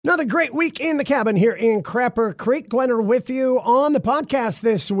Another great week in the cabin here in Crapper Creek. Glenner with you on the podcast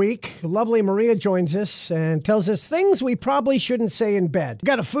this week. Lovely Maria joins us and tells us things we probably shouldn't say in bed. We've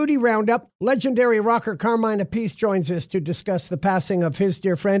got a foodie roundup. Legendary rocker Carmine Appice joins us to discuss the passing of his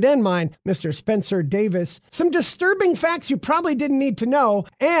dear friend and mine, Mr. Spencer Davis. Some disturbing facts you probably didn't need to know.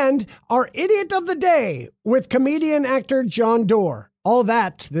 And our idiot of the day with comedian actor John Doerr. All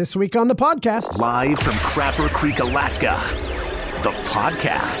that this week on the podcast. Live from Crapper Creek, Alaska. The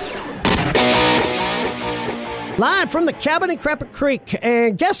podcast. Live from the cabin in Crapper Creek.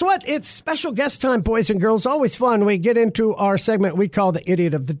 And guess what? It's special guest time, boys and girls. Always fun. We get into our segment we call the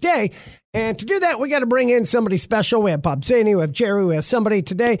Idiot of the Day. And to do that, we got to bring in somebody special. We have Bob Zany, we have Jerry, we have somebody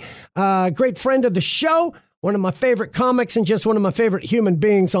today, great friend of the show, one of my favorite comics and just one of my favorite human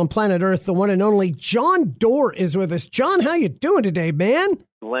beings on planet Earth, the one and only John Doerr is with us. John, how you doing today, man?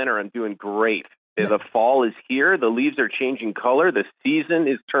 Leonard, I'm doing great. The fall is here. The leaves are changing color. The season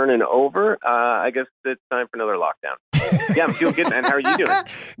is turning over. I guess it's time for another lockdown. Yeah, I'm feeling good, man. How are you doing?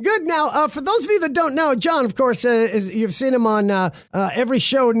 Good. Now, for those of you that don't know, John, of course, you've seen him on every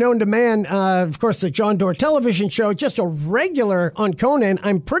show known to man. Of course, the John Doerr television show, just a regular on Conan.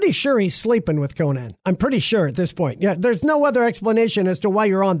 I'm pretty sure he's sleeping with Conan. I'm pretty sure at this point. Yeah, there's no other explanation as to why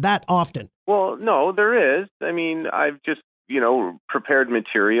you're on that often. Well, no, there is. I mean, I've just prepared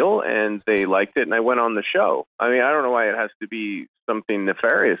material and they liked it and I went on the show. I mean, I don't know why it has to be something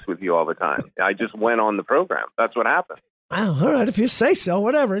nefarious with you all the time. I just went on the program. That's what happened. Wow, all right, if you say so,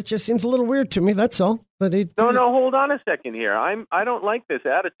 whatever. It just seems a little weird to me, that's all. But No, hold on a second here. I don't like this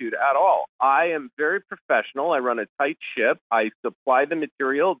attitude at all. I am very professional. I run a tight ship. I supply the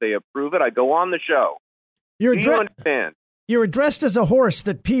material. They approve it. I go on the show. Do you understand? You're dressed as a horse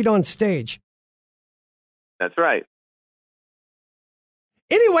that peed on stage. That's right.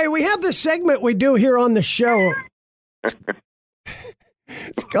 Anyway, we have this segment we do here on the show.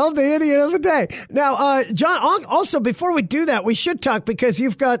 It's called the Idiot of the Day. Now, John, also, before we do that, we should talk because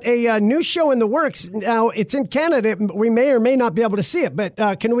you've got a new show in the works. Now, it's in Canada. We may or may not be able to see it, but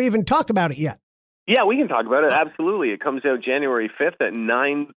can we even talk about it yet? Yeah, we can talk about it. Absolutely. It comes out January 5th at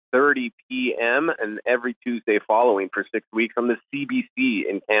 9:30 p.m. and every Tuesday following for 6 weeks on the CBC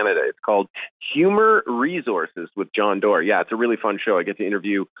in Canada. It's called Humor Resources with John Doerr. Yeah, it's a really fun show. I get to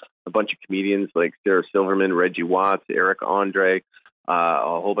interview a bunch of comedians like Sarah Silverman, Reggie Watts, Eric Andre,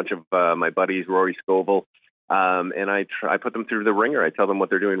 a whole bunch of my buddies, Rory Scovel. And I put them through the ringer. I tell them what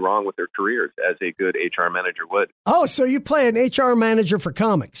they're doing wrong with their careers as a good HR manager would. Oh, so you play an HR manager for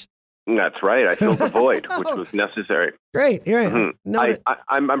comics. That's right. I filled the void, which was necessary. Great. Yeah. Mm-hmm. No,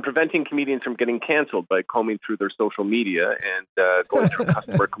 I'm preventing comedians from getting canceled by combing through their social media and going through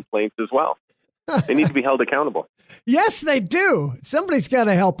customer complaints as well. They need to be held accountable. Yes, they do. Somebody's got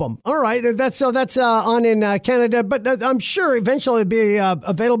to help them. All right. That's on in Canada, but I'm sure eventually it'll be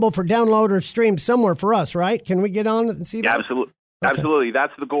available for download or stream somewhere for us, right? Can we get on and see that? Yeah, absolutely. Okay. Absolutely.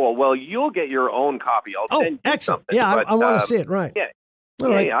 That's the goal. Well, you'll get your own copy. I'll send you excellent. something. Yeah, I want to see it. Right. Yeah.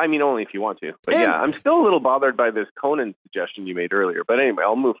 Right. Yeah, I mean, only if you want to. But yeah, I'm still a little bothered by this Conan suggestion you made earlier. But anyway,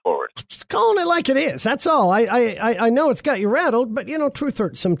 I'll move forward. Just calling it like it is. That's all. I know it's got you rattled, but truth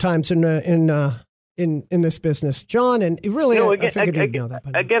hurts sometimes in this business, John. And it really, I figured you'd know that.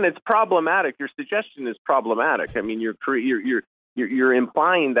 Again, it's problematic. Your suggestion is problematic. I mean, you're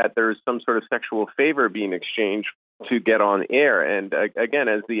implying that there's some sort of sexual favor being exchanged to get on air. And again,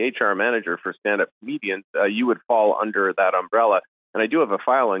 as the HR manager for stand-up comedians, you would fall under that umbrella. And I do have a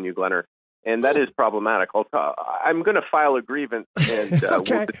file on you, Glenner, and that is problematic. I'm going to file a grievance, and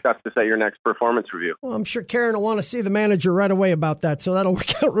okay. We'll discuss this at your next performance review. Well, I'm sure Karen will want to see the manager right away about that, so that'll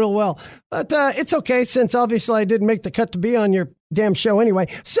work out real well. But it's okay, since obviously I didn't make the cut to be on your damn show anyway.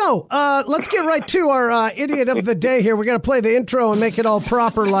 So let's get right to our Idiot of the Day here. We got to play the intro and make it all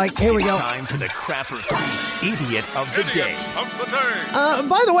proper. Like, here we go. It's time for the Crapper Creek Idiot of the Day.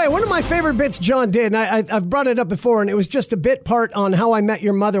 By the way, one of my favorite bits John did, and I've brought it up before, and it was just a bit part on How I Met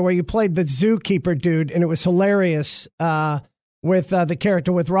Your Mother, where you played the zookeeper dude, and it was hilarious with the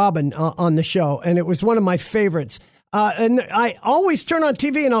character with Robin on the show, and it was one of my favorites. And I always turn on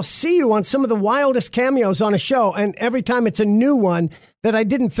TV and I'll see you on some of the wildest cameos on a show. And every time it's a new one that I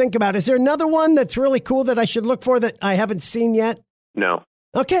didn't think about. Is there another one that's really cool that I should look for that I haven't seen yet? No.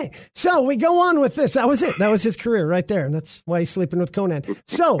 Okay. So we go on with this. That was it. That was his career right there. And that's why he's sleeping with Conan.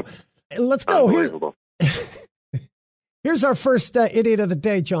 So let's go. Here's our first Idiot of the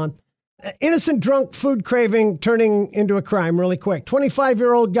Day, John. Innocent drunk food craving turning into a crime really quick.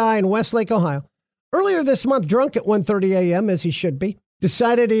 25-year-old guy in Westlake, Ohio. Earlier this month, drunk at 1:30 a.m., as he should be,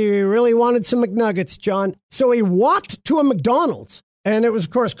 decided he really wanted some McNuggets, John. So he walked to a McDonald's And it was, of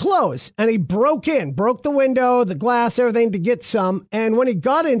course, closed. And he broke the window, the glass, everything to get some. And when he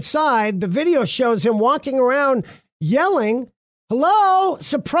got inside, the video shows him walking around yelling, hello,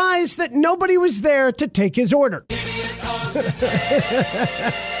 surprised that nobody was there to take his order.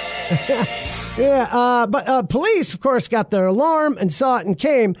 But police, of course, got their alarm and saw it and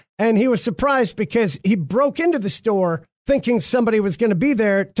came. And he was surprised because he broke into the store thinking somebody was going to be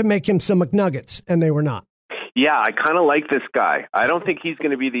there to make him some McNuggets, and they were not. Yeah, I kind of like this guy. I don't think he's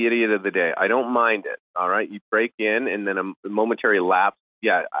going to be the idiot of the day. I don't mind it. All right. You break in and then a momentary lapse.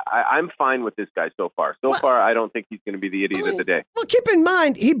 Yeah, I'm fine with this guy so far. So far, I don't think he's going to be the idiot of the day. Well, keep in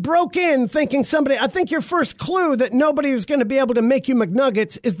mind, he broke in thinking somebody, I think your first clue that nobody was going to be able to make you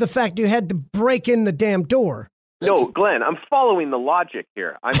McNuggets is the fact you had to break in the damn door. No, Glenn, I'm following the logic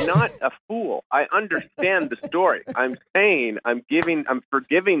here. I'm not a fool. I understand the story. I'm saying I'm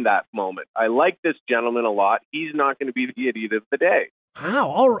forgiving that moment. I like this gentleman a lot. He's not going to be the idiot of the day. Wow,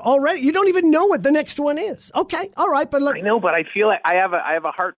 already? You don't even know what the next one is. Okay, all right, but look. I know, but I feel like I have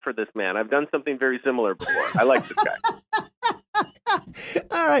a heart for this man. I've done something very similar before. I like this guy.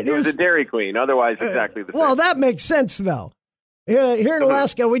 All right. It was a Dairy Queen. Otherwise, exactly the same. Well, that makes sense, though. Here in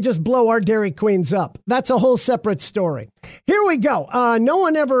Alaska, we just blow our Dairy Queens up. That's a whole separate story. Here we go. No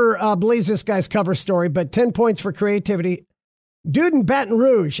one ever believes this guy's cover story, but 10 points for creativity. Dude in Baton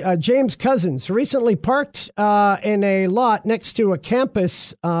Rouge, James Cousins, recently parked in a lot next to a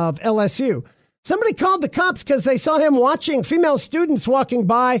campus of LSU. Somebody called the cops because they saw him watching female students walking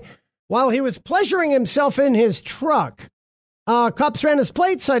by while he was pleasuring himself in his truck. Cops ran his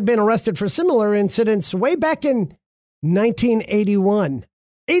plates. I'd been arrested for similar incidents way back in 1981.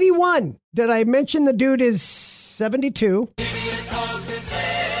 81. Did I mention the dude is 72?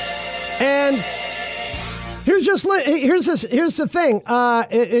 And here's the thing,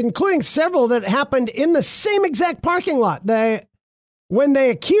 including several that happened in the same exact parking lot. When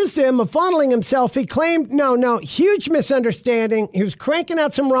they accused him of fondling himself, he claimed, no, huge misunderstanding. He was cranking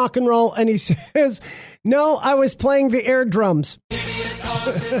out some rock and roll, and he says, no, I was playing the air drums.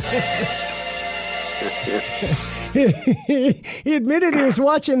 He admitted he was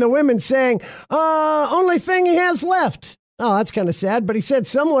watching the women saying, only thing he has left. Oh, that's kind of sad. But he said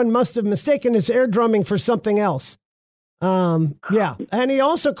someone must have mistaken his air drumming for something else. Yeah. And he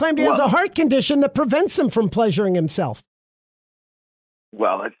also claimed he has a heart condition that prevents him from pleasuring himself.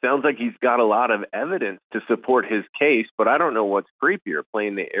 Well, it sounds like he's got a lot of evidence to support his case, but I don't know what's creepier,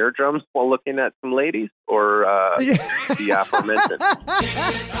 playing the air drums while looking at some ladies or the aforementioned.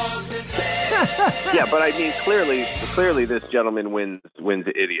 Yeah, but I mean, clearly this gentleman wins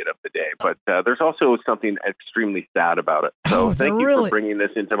the idiot of the day, but there's also something extremely sad about it. So thank you for bringing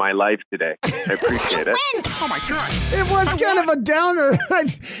this into my life today. I appreciate it. Oh, my God. It was kind of a downer.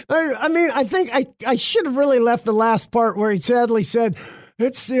 I mean, I think I should have really left the last part where he sadly said,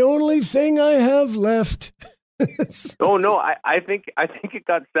 it's the only thing I have left. Oh, no, I think it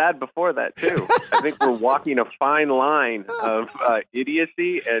got sad before that, too. I think we're walking a fine line of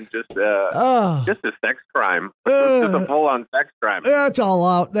idiocy and just a sex crime. Just a full-on sex crime. That's all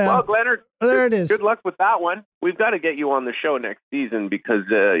out there. Well, Leonard, there it is. Good luck with that one. We've got to get you on the show next season because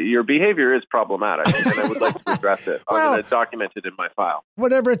your behavior is problematic, and I would like to address it. I'm going to document it in my file.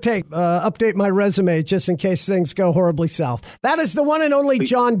 Whatever it takes. Update my resume just in case things go horribly south. That is the one and only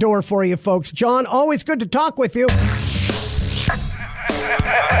John Doerr for you, folks. John, always good to talk with you.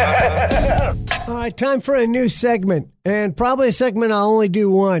 All right, time for a new segment, and probably a segment I'll only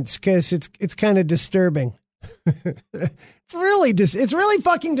do once because it's kind of disturbing. It's really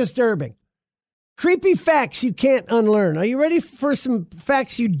fucking disturbing. Creepy facts you can't unlearn. Are you ready for some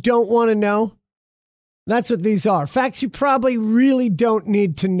facts you don't want to know? That's what these are. Facts you probably really don't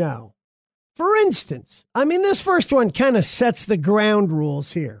need to know. For instance, I mean, this first one kind of sets the ground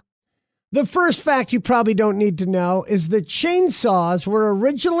rules here. The first fact you probably don't need to know is that chainsaws were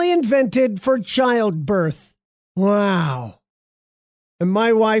originally invented for childbirth. Wow. And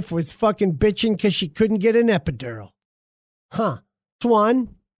my wife was fucking bitching because she couldn't get an epidural. Huh. One.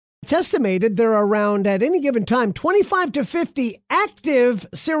 It's estimated there are around, at any given time, 25 to 50 active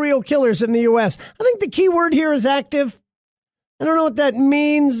serial killers in the U.S. I think the key word here is active. I don't know what that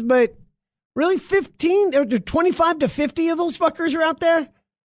means, but really 15 or 25 to 50 of those fuckers are out there?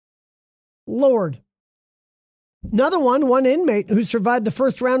 Lord. Another one inmate who survived the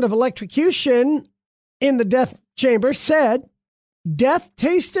first round of electrocution in the death chamber said, death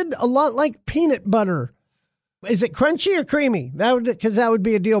tasted a lot like peanut butter. Is it crunchy or creamy? Because that would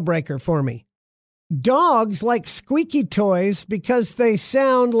be a deal breaker for me. Dogs like squeaky toys because they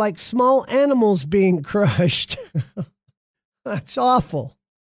sound like small animals being crushed. That's awful.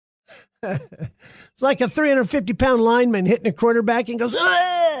 It's like a 350-pound lineman hitting a quarterback and goes,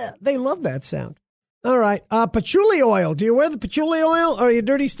 ah! They love that sound. All right. Patchouli oil. Do you wear the patchouli oil or are you a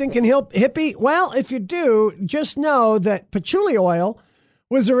dirty, stinking hippie? Well, if you do, just know that patchouli oil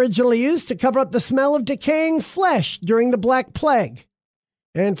was originally used to cover up the smell of decaying flesh during the Black Plague.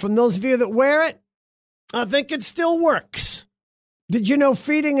 And from those of you that wear it, I think it still works. Did you know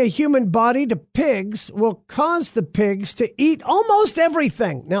feeding a human body to pigs will cause the pigs to eat almost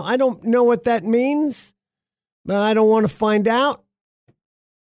everything? Now, I don't know what that means, but I don't want to find out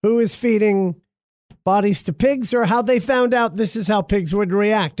who is feeding bodies to pigs or how they found out this is how pigs would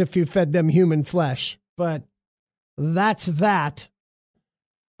react if you fed them human flesh. But that's that.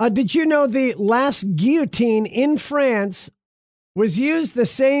 Did you know the last guillotine in France was used the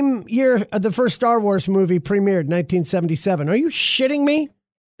same year the first Star Wars movie premiered, 1977? Are you shitting me?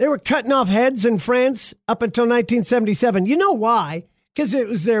 They were cutting off heads in France up until 1977. You know why? Because it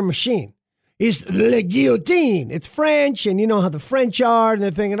was their machine. It's the guillotine. It's French, and you know how the French are, and they're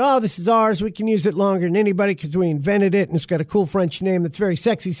thinking, oh, this is ours. We can use it longer than anybody because we invented it, and it's got a cool French name that's very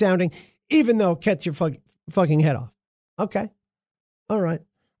sexy sounding, even though it cuts your fucking head off. Okay. All right.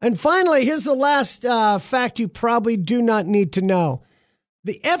 And finally, here's the last fact you probably do not need to know.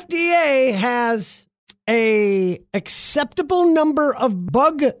 The FDA has a acceptable number of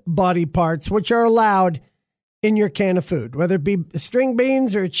bug body parts which are allowed in your can of food, whether it be string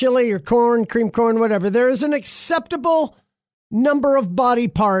beans or chili or corn, cream corn, whatever. There is an acceptable number of body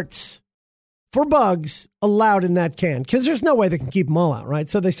parts for bugs allowed in that can because there's no way they can keep them all out, right?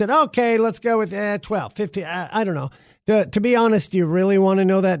 So they said, okay, let's go with 12, 15, I don't know. To be honest, do you really want to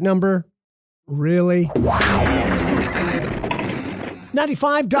know that number? Really?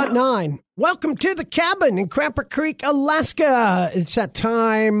 95.9. Welcome to the cabin in Crapper Creek, Alaska. It's that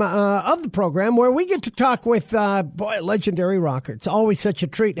time of the program where we get to talk with, legendary rocker. It's always such a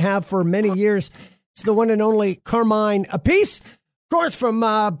treat to have for many years. It's the one and only Carmine Appice. Of course, from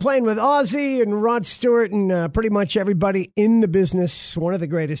playing with Ozzy and Rod Stewart and pretty much everybody in the business, one of the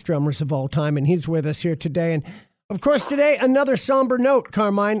greatest drummers of all time, and he's with us here today. And of course, today, another somber note,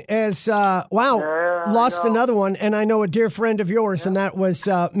 Carmine, as, lost another one, and I know a dear friend of yours, and that was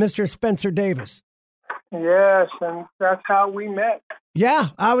Mr. Spencer Davis. Yes, and that's how we met. Yeah,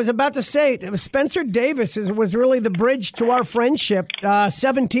 I was about to say, it was Spencer Davis was really the bridge to our friendship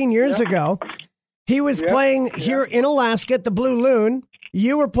 17 years ago. He was playing here in Alaska at the Blue Loon.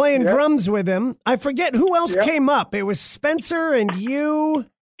 You were playing drums with him. I forget who else came up. It was Spencer and you.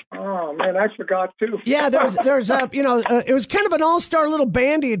 Oh, man, I forgot, too. Yeah, there's it was kind of an all-star little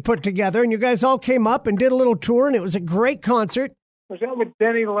band he had put together, and you guys all came up and did a little tour, and it was a great concert. Was that with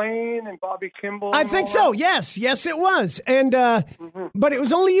Denny Lane and Bobby Kimball? I think so, yes. Yes, it was. And but it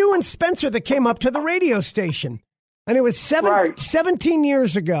was only you and Spencer that came up to the radio station, and it was 17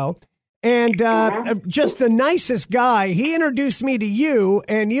 years ago. And just the nicest guy. He introduced me to you,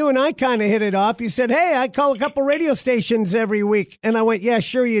 and you and I kind of hit it off. You said, hey, I call a couple radio stations every week. And I went, yeah,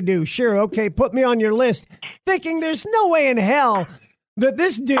 sure you do. Sure, okay, put me on your list. Thinking there's no way in hell that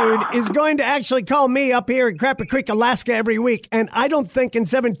this dude is going to actually call me up here in Crapper Creek, Alaska every week. And I don't think in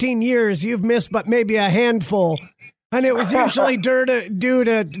 17 years you've missed but maybe a handful. And it was usually due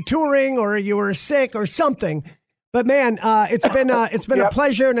to touring or you were sick or something. But man, it's been a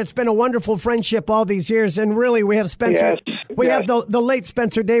pleasure and it's been a wonderful friendship all these years. And really, we have Spencer. We have the late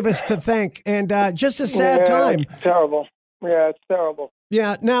Spencer Davis to thank, and just a sad time. It's terrible. Yeah, it's terrible.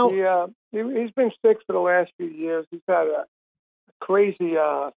 Yeah. Now he's been sick for the last few years. He's had a crazy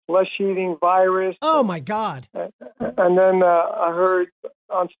flesh-eating virus. Oh my God! And then I heard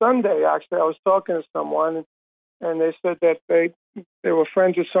on Sunday. Actually, I was talking to someone, and they said that they were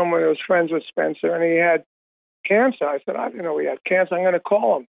friends with someone who was friends with Spencer, and he had cancer. I said, I didn't know he had cancer. I'm going to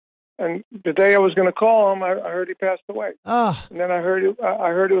call him. And the day I was going to call him, I heard he passed away. Oh. And then I heard it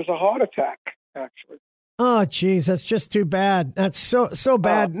was a heart attack, actually. Oh, geez, that's just too bad. That's so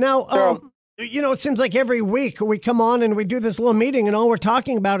bad. Now, it seems like every week we come on and we do this little meeting, and all we're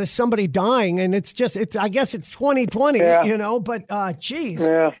talking about is somebody dying, and I guess it's 2020, but geez.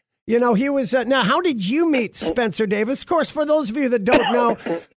 Yeah. He was, now, how did you meet Spencer Davis? Of course, for those of you that don't know,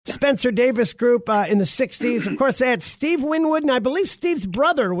 Spencer Davis Group in the 60s, of course, they had Steve Winwood, and I believe Steve's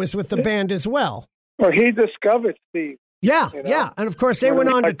brother was with the band as well. Well, he discovered Steve. Yeah. And of course, they went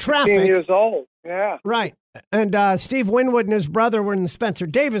on to Traffic. 15 years old, yeah. Right. And Steve Winwood and his brother were in the Spencer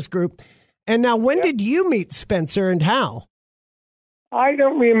Davis Group. And now, when did you meet Spencer and how? I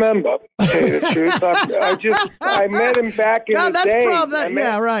don't remember, to tell you the truth. I met him back in the day.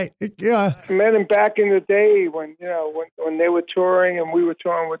 Right. Yeah. I met him back in the day when they were touring and we were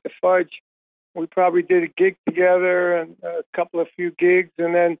touring with the Fudge. We probably did a gig together and a few gigs,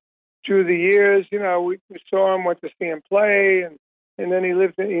 and then through the years, we saw him, went to see him play, and then he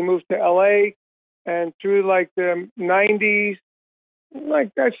moved to L.A., and through like the 90s,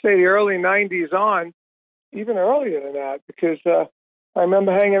 like I'd say the early 90s on, even earlier than that, because I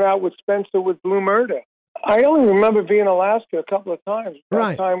remember hanging out with Spencer with Blue Murder. I only remember being in Alaska a couple of times.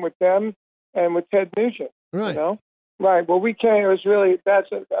 Right. One time with them and with Ted Nugent. Right. Right. Well, we came. It was really,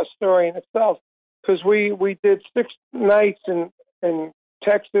 that's a story in itself, because we did 6 nights in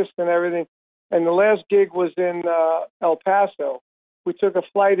Texas and everything, and the last gig was in El Paso. We took a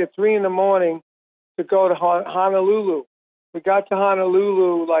flight at 3 a.m. to go to Honolulu. We got to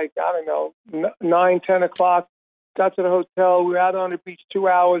Honolulu like, I don't know, 9, 10 o'clock. Got to the hotel. We were out on the beach 2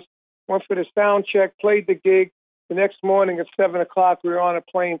 hours. Went for the sound check. Played the gig. The next morning at 7 o'clock, we were on a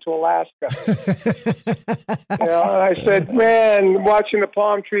plane to Alaska. And I said, man, watching the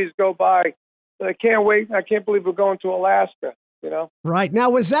palm trees go by, I can't wait. I can't believe we're going to Alaska. Right. Now,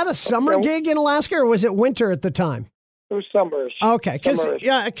 was that a summer gig in Alaska, or was it winter at the time? It was summerish. Okay,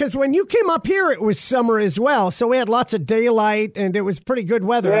 because when you came up here, it was summer as well. So we had lots of daylight, and it was pretty good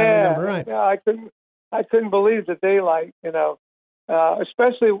weather. I remember, right? Yeah, I couldn't believe the daylight.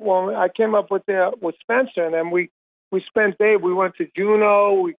 Especially when I came up with Spencer, and then we spent day. We went to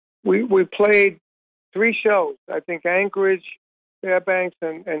Juneau. We played 3 shows. I think Anchorage, Fairbanks,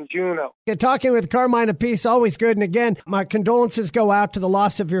 and Juneau. Talking with Carmine Appice, always good. And again, my condolences go out to the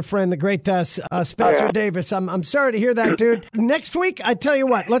loss of your friend, the great Spencer Davis. I'm sorry to hear that, dude. Next week, I tell you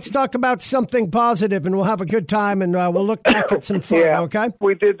what, let's talk about something positive, and we'll have a good time, and we'll look back at some fun, okay?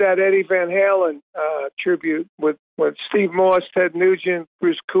 We did that Eddie Van Halen tribute with Steve Morse, Ted Nugent,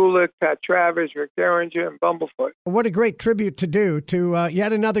 Bruce Kulick, Pat Travers, Rick Derringer, and Bumblefoot. What a great tribute to do to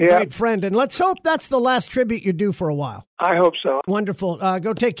yet another great friend. And let's hope that's the last tribute you do for a while. I hope so. Wonderful.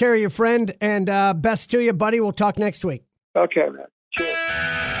 Go take care of your friend, and best to you, buddy. We'll talk next week. Okay, man. Cheers.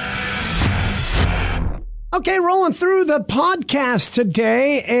 Okay, rolling through the podcast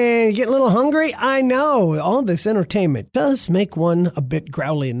today, and getting a little hungry. I know all this entertainment does make one a bit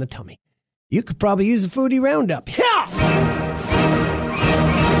growly in the tummy. You could probably use a foodie roundup. Yeah!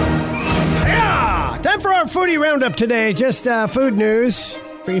 Time for our foodie roundup today. Just food news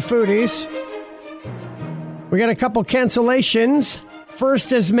for you foodies. We got a couple cancellations.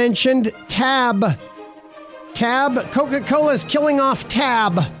 First, as mentioned, Tab. Coca-Cola's killing off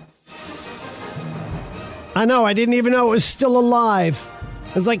Tab. I know, I didn't even know it was still alive.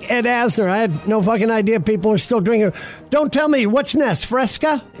 It's like Ed Asner. I had no fucking idea people are still drinking. Don't tell me, what's next?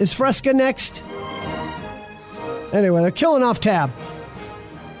 Fresca? Is Fresca next? Anyway, they're killing off Tab.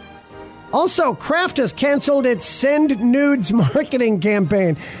 Also, Kraft has canceled its Send Nudes marketing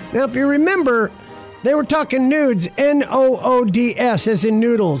campaign. Now, if you remember, they were talking nudes, Noods, as in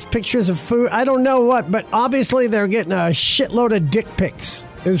noodles, pictures of food. I don't know what, but obviously they're getting a shitload of dick pics,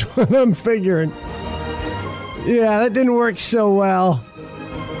 is what I'm figuring. Yeah, that didn't work so well.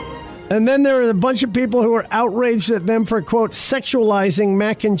 And then there were a bunch of people who were outraged at them for, quote, sexualizing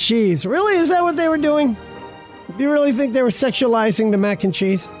mac and cheese. Really? Is that what they were doing? Do you really think they were sexualizing the mac and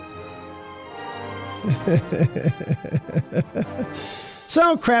cheese?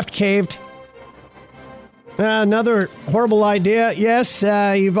 So, Kraft caved. Another horrible idea. Yes,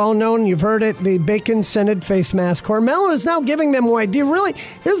 you've all known, you've heard it, the bacon-scented face mask. Hormel is now giving them away. Do you really?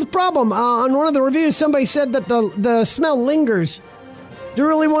 Here's the problem. On one of the reviews, somebody said that the smell lingers. Do you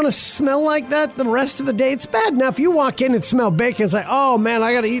really want to smell like that the rest of the day? It's bad enough. You walk in and smell bacon. It's like, oh, man,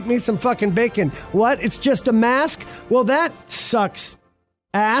 I got to eat me some fucking bacon. What? It's just a mask? Well, that sucks.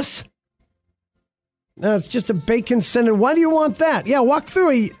 Ass. No, it's just a bacon-scented. Why do you want that? Yeah, walk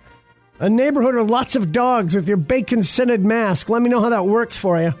through a neighborhood with lots of dogs with your bacon-scented mask. Let me know how that works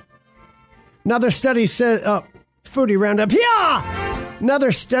for you. Another study says... foodie roundup. Yeah!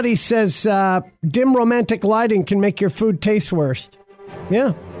 Another study says dim romantic lighting can make your food taste worse.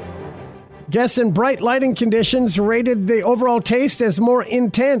 Yeah. Guests in bright lighting conditions rated the overall taste as more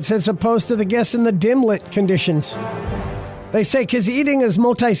intense as opposed to the guests in the dim lit conditions. They say because eating is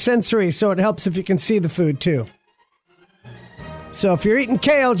multisensory, so it helps if you can see the food too. So if you're eating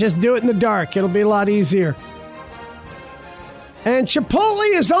kale, just do it in the dark. It'll be a lot easier. And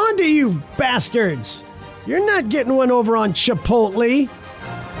Chipotle is on to you, bastards. You're not getting one over on Chipotle.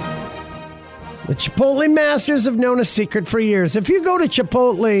 The Chipotle masters have known a secret for years. If you go to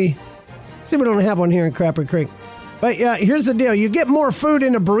Chipotle, see, we don't have one here in Crapper Creek. But here's the deal. You get more food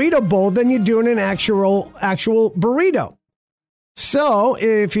in a burrito bowl than you do in an actual burrito. So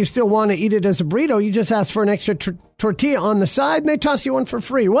if you still want to eat it as a burrito, you just ask for an extra tortilla on the side, and they toss you one for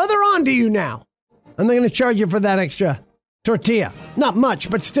free. Well, they're on to you now. And they're going to charge you for that extra tortilla. Not much,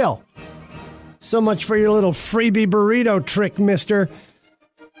 but still. So much for your little freebie burrito trick, mister.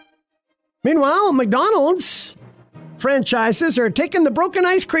 Meanwhile, McDonald's franchises are taking the broken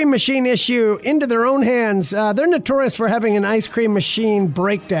ice cream machine issue into their own hands. They're notorious for having an ice cream machine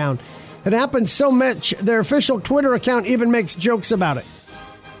breakdown. It happens so much, their official Twitter account even makes jokes about it.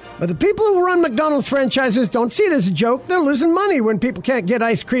 But the people who run McDonald's franchises don't see it as a joke. They're losing money when people can't get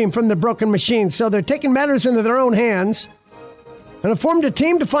ice cream from the broken machine. So they're taking matters into their own hands and have formed a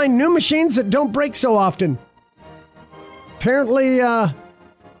team to find new machines that don't break so often. Apparently,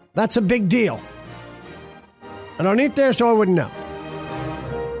 that's a big deal. I don't eat there, so I wouldn't know.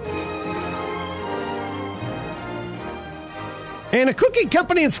 And a cookie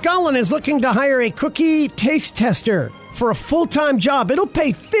company in Scotland is looking to hire a cookie taste tester for a full-time job. It'll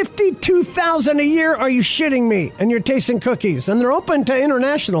pay $52,000 a year. Are you shitting me? And you're tasting cookies. And they're open to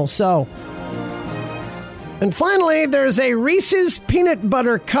international, so. And finally, there's a Reese's Peanut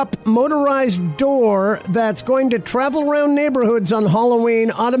Butter Cup motorized door that's going to travel around neighborhoods on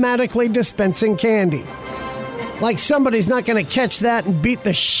Halloween, automatically dispensing candy. Like somebody's not going to catch that and beat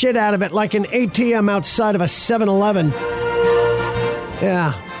the shit out of it like an ATM outside of a 7-Eleven.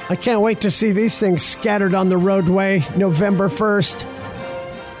 Yeah, I can't wait to see these things scattered on the roadway November 1st.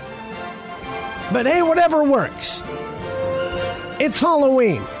 But hey, whatever works. It's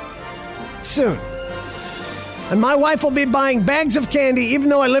Halloween. Soon. And my wife will be buying bags of candy even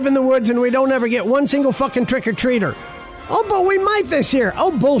though I live in the woods and we don't ever get one single fucking trick-or-treater. Oh, but we might this year.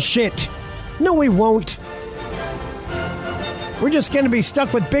 Oh, bullshit. No, we won't. We're just going to be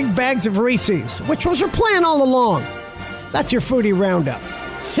stuck with big bags of Reese's, which was our plan all along. That's your foodie roundup.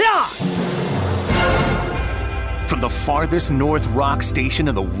 Yeah! From the farthest north rock station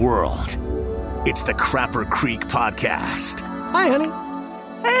in the world, it's the Crapper Creek Podcast. Hi, honey.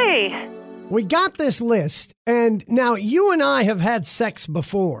 Hey. We got this list, and now you and I have had sex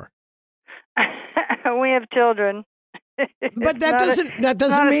before. We have children. But that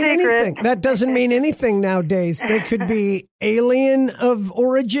doesn't mean anything. That doesn't mean anything nowadays. They could be alien of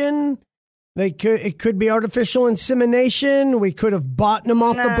origin. It could be artificial insemination. We could have bought them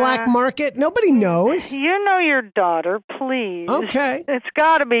off the black market. Nobody knows. You know your daughter, please. Okay. It's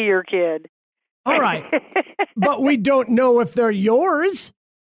got to be your kid. All right. But we don't know if they're yours.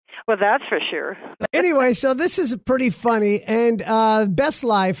 Well, that's for sure. Anyway, so this is pretty funny. And Best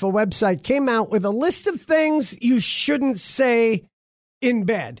Life, a website, came out with a list of things you shouldn't say in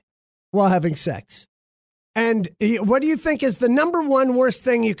bed while having sex. And what do you think is the number one worst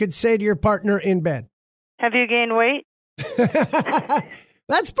thing you could say to your partner in bed? Have you gained weight?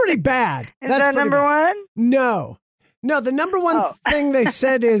 That's pretty bad. Is that number one? No, the number one thing they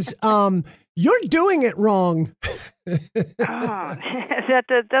said is, you're doing it wrong. Doesn't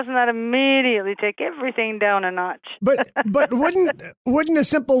that immediately take everything down a notch? But wouldn't a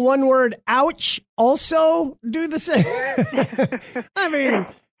simple one word "ouch" also do the same? I mean,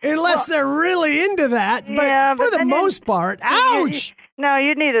 unless they're really into that. But yeah, for the most part, ouch. No,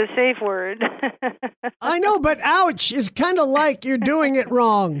 you need a safe word. I know, but ouch is kind of like you're doing it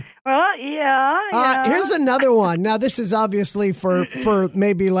wrong. Well, yeah. Here's another one. Now, this is obviously for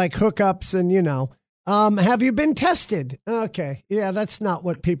maybe like hookups and, have you been tested? Okay. Yeah, that's not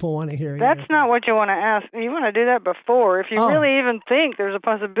what people want to hear. That's not what you want to ask. You want to do that before. If you really even think there's a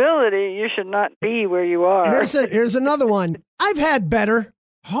possibility, you should not be where you are. Here's another one. I've had better.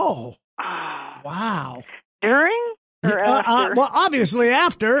 Oh, wow. During? Or after? Well, obviously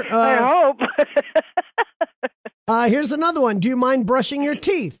after. I hope. Here's another one. Do you mind brushing your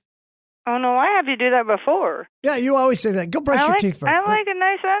teeth? Oh, no, I have you do that before. Yeah, you always say that. Go brush your teeth first. I like a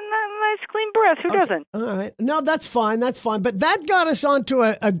nice clean breath. Who doesn't? All right. No, that's fine. But that got us onto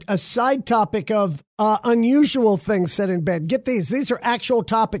a side topic of unusual things said in bed. Get these. These are actual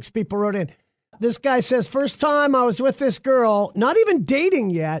topics people wrote in. This guy says, first time I was with this girl, not even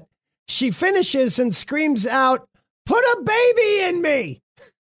dating yet, she finishes and screams out, "Put a baby in me."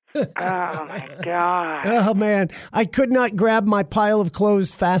 Oh, my God. Oh, man. I could not grab my pile of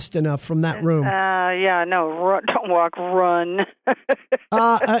clothes fast enough from that room. Yeah, no, don't walk, run.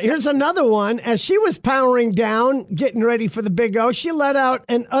 Here's another one. As she was powering down, getting ready for the big O, she let out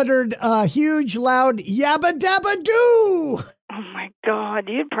and uttered a huge, loud yabba dabba doo. Oh, my God.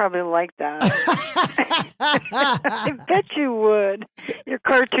 You'd probably like that. I bet you would. Your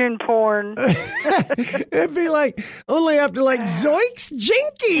cartoon porn. It'd be like, only after like zoinks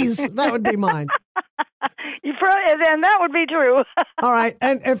jinkies. That would be mine. And that would be true. All right.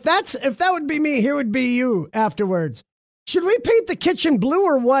 And if that would be me, here would be you afterwards. Should we paint the kitchen blue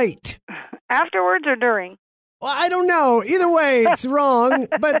or white? Afterwards or during? Well, I don't know. Either way, it's wrong,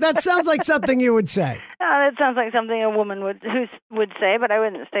 but that sounds like something you would say. That sounds like something a woman would say, but I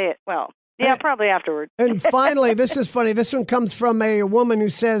wouldn't say it. Well, Yeah, probably afterward. And finally, this is funny. This one comes from a woman who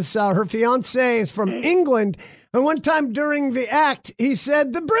says her fiance is from England. And one time during the act, he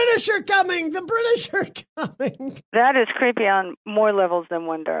said, "The British are coming! The British are coming!" That is creepy on more levels than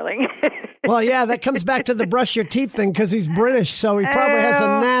one, darling. Well, yeah, that comes back to the brush your teeth thing because he's British, so he probably has a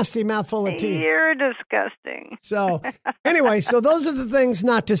nasty mouthful of teeth. You're disgusting. So, anyway, so those are the things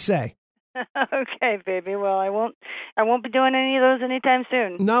not to say. Okay, baby. Well, I won't be doing any of those anytime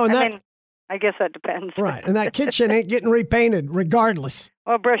soon. No, and I guess that depends. Right, and that kitchen ain't getting repainted regardless.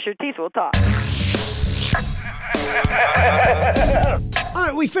 Well, brush your teeth, we'll talk. All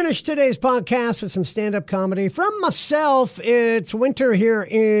right, we finished today's podcast with some stand-up comedy. From myself, it's winter here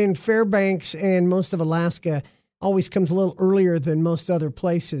in Fairbanks, and most of Alaska always comes a little earlier than most other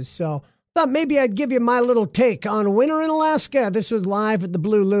places. So thought maybe I'd give you my little take on winter in Alaska. This was live at the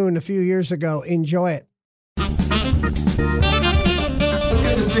Blue Loon a few years ago. Enjoy it. Let's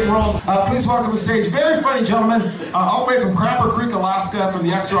get this thing rolling. Please welcome to the stage, very funny gentleman, all the way from Crapper Creek, Alaska, from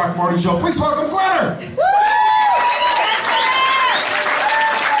the X-Rock Morning Show. Please welcome Glenner.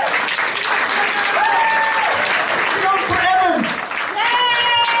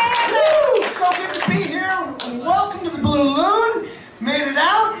 So good to be here. Welcome to the Blue Loon. Made it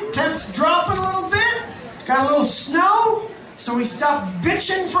out. Temps dropping a little bit. Got a little snow. So we stopped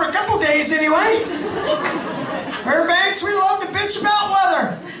bitching for a couple days anyway. Fairbanks, we love to bitch about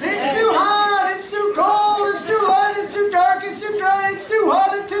weather. It's too hot. It's too cold. It's too light. It's too dark. It's too dry. It's too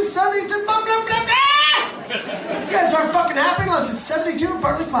hot. It's too sunny. It's too blah, blah, blah, blah. You guys aren't fucking happy unless it's 72 and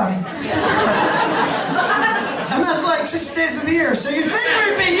partly cloudy. And that's like 6 days of the year. So you think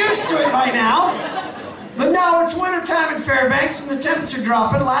we'd be used to it by now. But no, it's wintertime in Fairbanks and the temps are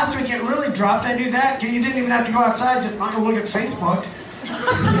dropping. Last week it really dropped. I knew that. You didn't even have to go outside. Just not gonna look at Facebook.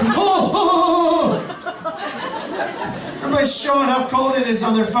 Everybody's showing how cold it is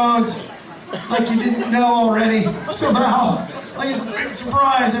on their phones. Like you didn't know already. Somehow. Like it's a big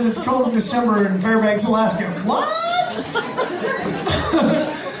surprise and it's cold in December in Fairbanks, Alaska. What?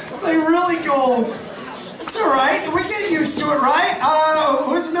 Like really cold. It's all right. We get used to it, right?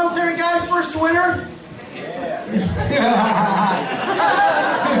 Who's the military guy? First winter?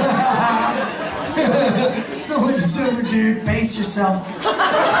 It's only December, dude. Pace yourself.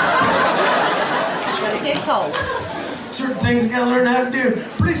 Gotta get cold. Certain things you gotta learn how to do.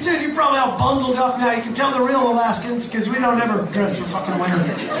 Pretty soon you're probably all bundled up now. You can tell the real Alaskans because we don't ever dress for fucking winter. We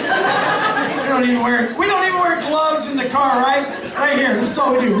don't even wear gloves in the car, right? Right here. This is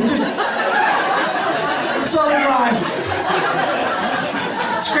all we do. That's all we drive.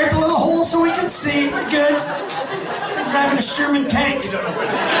 Scrape a little hole so we can see. We're good. Like driving a Sherman tank.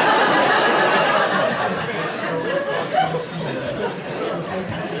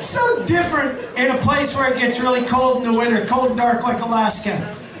 It's so different in a place where it gets really cold in the winter, cold and dark like Alaska.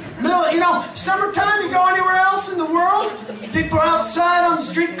 Summertime, you go anywhere else in the world, people are outside on the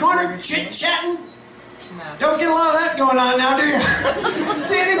street corner chit-chatting. Don't get a lot of that going on now, do you?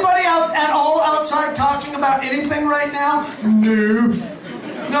 See anybody at all outside talking about anything right now? No.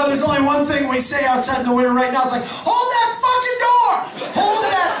 No, there's only one thing we say outside in the winter right now. It's like, hold that fucking door! Hold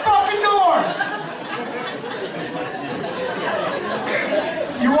that fucking door!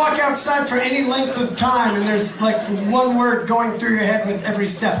 You walk outside for any length of time and there's like one word going through your head with every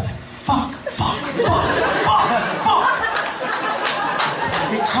step. Fuck, fuck, fuck, fuck, fuck.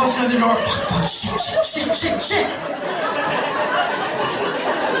 Get closer to the door. Fuck, fuck, shit, shit, shit, shit, shit.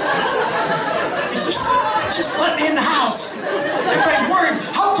 Just let me in the house. Everybody's worried.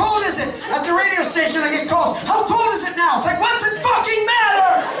 How cold is it? At the radio station I get calls. How cold is it now? It's like, what's it fucking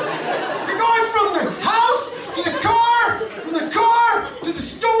matter? You're going from the house to the car, from the car to the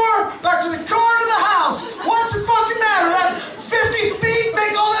store, back to the car to the house. What's it fucking matter? That 50 feet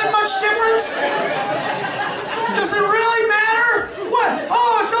make all that much difference? Does it really matter? What?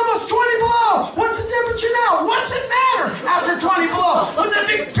 Oh, it's almost 20 below. What's the temperature now? What's it matter after 20 below? Was that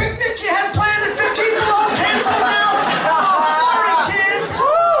big picnic you had planned at 15 below canceled now? Oh, sorry, kids.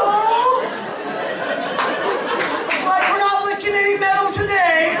 Oh. It's like we're not licking any metal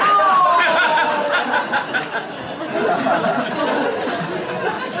today. Oh.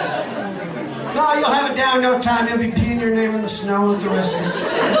 No, you'll have it down in no time. You'll be peeing your name in the snow with the rest of us.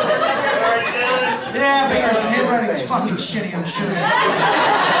 Yeah, but your handwriting's fucking shitty, I'm sure.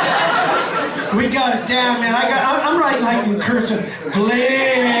 We got it down, man. I'm writing like in cursive.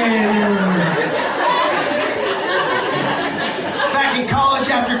 Glenn. Back in college,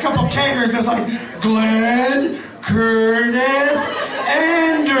 after a couple keggers, I was like, Glenn Curtis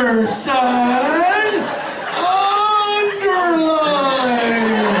Anderson.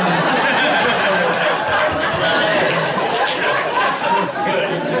 Underline.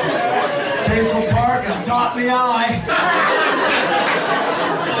 painful part is dotting the I.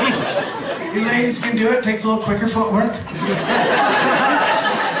 You ladies can do it. Takes a little quicker footwork.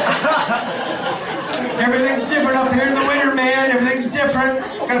 Everything's different up here in the winter, man. Everything's different.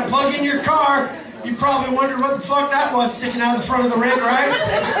 Gotta plug in your car. You probably wondered what the fuck that was sticking out of the front of the rig, right?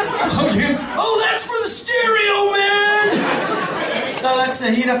 Plug in. Oh, that's for the stereo, man! No, that's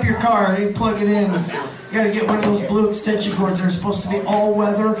to heat up your car. You plug it in. You gotta get one of those blue extension cords. They're supposed to be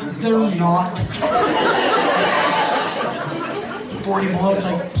all-weather. They're not. 40 below, it's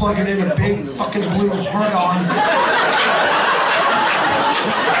like plugging in a big fucking blue hard-on.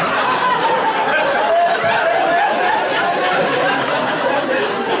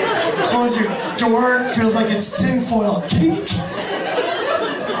 Close your door, it feels like it's tinfoil. Kink.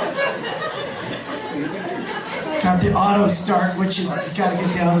 Got the auto start, which is, you gotta get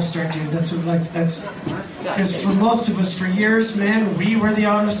the auto start, dude. That's because for most of us, for years, man, we were the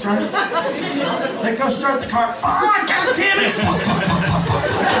auto start. Like, go start the car. Oh, God damn it! Fuck.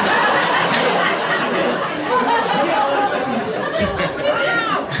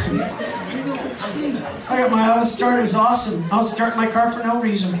 I got my auto start. It was awesome. I was starting my car for no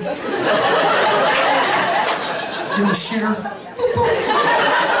reason. In the shitter.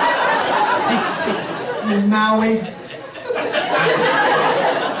 In Maui.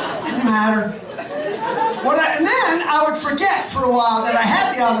 Didn't matter. And then I would forget for a while that I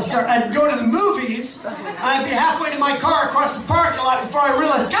had the auto start. I'd go to the movies. I'd be halfway to my car across the parking lot before I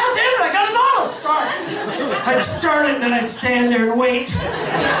realized, God damn it, I got an auto start. I'd start it and then I'd stand there and wait.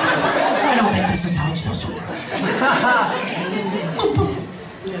 I don't think this is how it's supposed to work.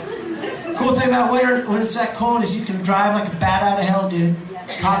 Cool thing about winter, when it's that cold, is you can drive like a bat out of hell, dude.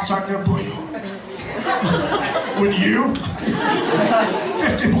 Cops aren't gonna pull you. With you?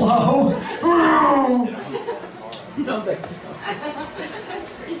 50 below.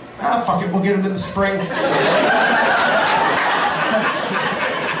 Ah, fuck it, we'll get him in the spring.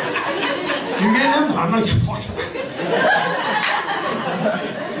 You getting him? I'm not fuck that.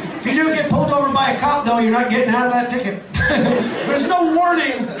 If you do get pulled over by a cop, though, you're not getting out of that ticket. There's no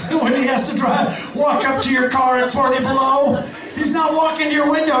warning when he has to walk up to your car at 40 below. He's not walking to your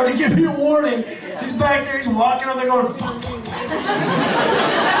window to give you a warning. He's back there, he's walking up there going, fuck.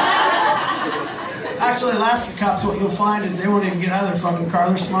 Actually, Alaska cops, what you'll find is they won't even get out of their fucking car.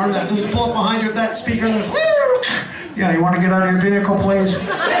 They're smart. They'll just pull up behind you with that speaker and they're yeah, you want to get out of your vehicle, please? I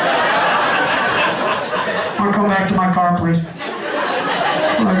want to come back to my car, please.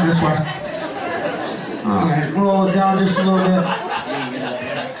 Right this way. All right, roll it down just a little bit.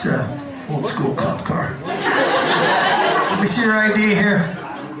 It's an old school cop car. Let me see your ID here.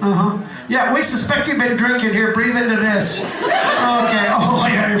 Yeah, we suspect you've been drinking here. Breathe into this. Okay. Oh,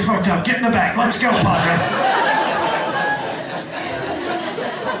 yeah, you're fucked up. Get in the back. Let's go, Padre.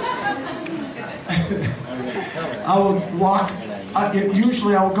 I would walk.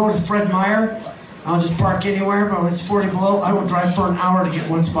 Usually I would go to Fred Meyer. I'll just park anywhere, but when it's 40 below, I will drive for an hour to get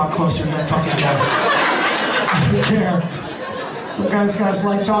one spot closer to that fucking guy. I don't care. Some guy's got his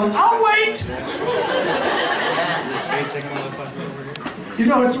lights on. I'll wait! You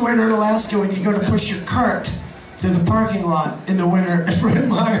know, it's winter in Alaska when you go to push your cart through the parking lot in the winter at Fred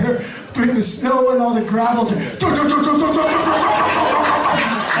Meyer, between the snow and all the gravel.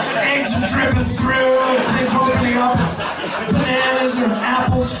 Eggs are dripping through, things opening up, bananas and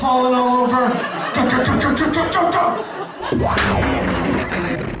apples falling all over.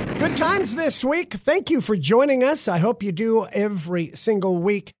 Good times this week. Thank you for joining us. I hope you do every single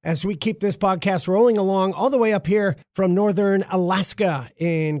week as we keep this podcast rolling along all the way up here from northern Alaska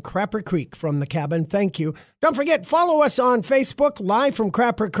in Crapper Creek from the cabin. Thank you. Don't forget, follow us on Facebook, live from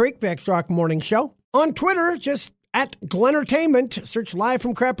Crapper Creek, the X-Rock Morning Show. On Twitter, just at Glentertainment. Search Live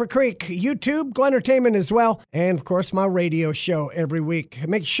from Crapper Creek. YouTube, Glentertainment as well. And, of course, my radio show every week.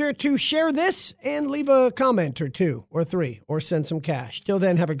 Make sure to share this and leave a comment or two or three or send some cash. Till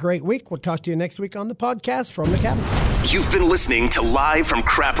then, have a great week. We'll talk to you next week on the podcast from the cabin. You've been listening to Live from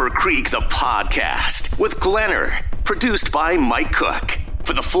Crapper Creek, the podcast with Glenner. Produced by Mike Cook.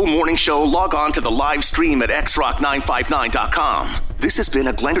 For the full morning show, log on to the live stream at xrock959.com. This has been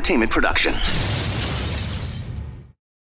a Glentertainment production.